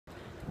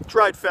That's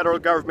right, federal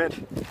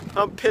government.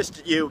 I'm pissed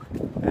at you,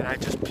 and I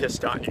just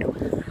pissed on you.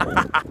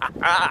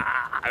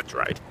 That's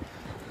right.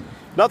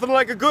 Nothing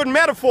like a good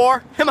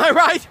metaphor, am I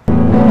right?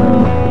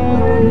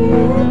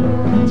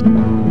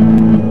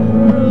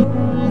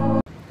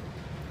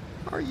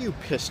 Are you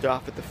pissed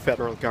off at the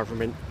federal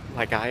government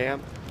like I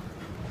am?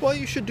 Well,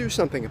 you should do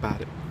something about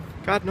it.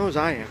 God knows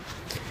I am.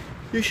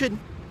 You should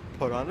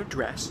put on a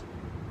dress.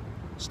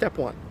 Step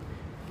one.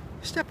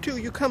 Step two,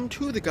 you come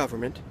to the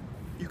government.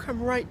 You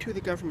come right to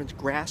the government's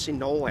grassy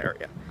knoll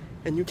area.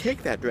 And you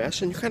take that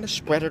dress and you kind of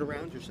spread it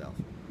around yourself.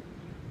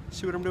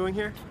 See what I'm doing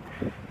here?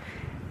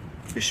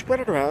 You spread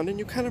it around and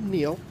you kind of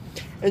kneel.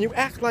 And you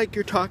act like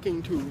you're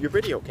talking to your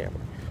video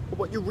camera. But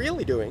what you're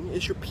really doing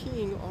is you're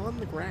peeing on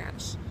the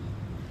grass.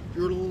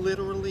 You're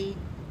literally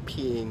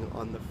peeing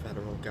on the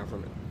federal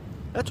government.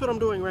 That's what I'm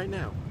doing right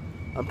now.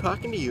 I'm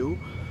talking to you.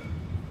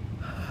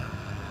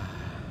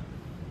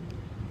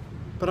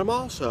 But I'm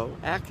also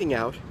acting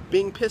out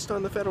being pissed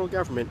on the federal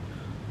government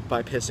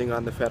by pissing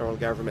on the federal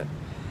government.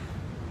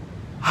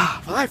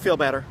 Well, I feel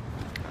better.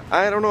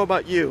 I don't know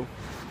about you,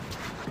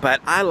 but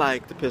I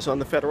like to piss on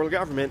the federal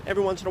government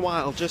every once in a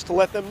while just to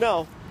let them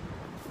know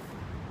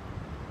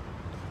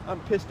I'm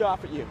pissed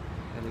off at you.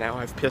 And now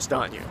I've pissed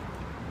on you.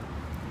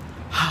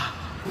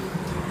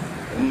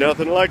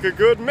 Nothing like a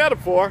good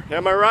metaphor,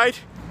 am I right?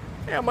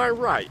 Am I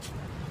right?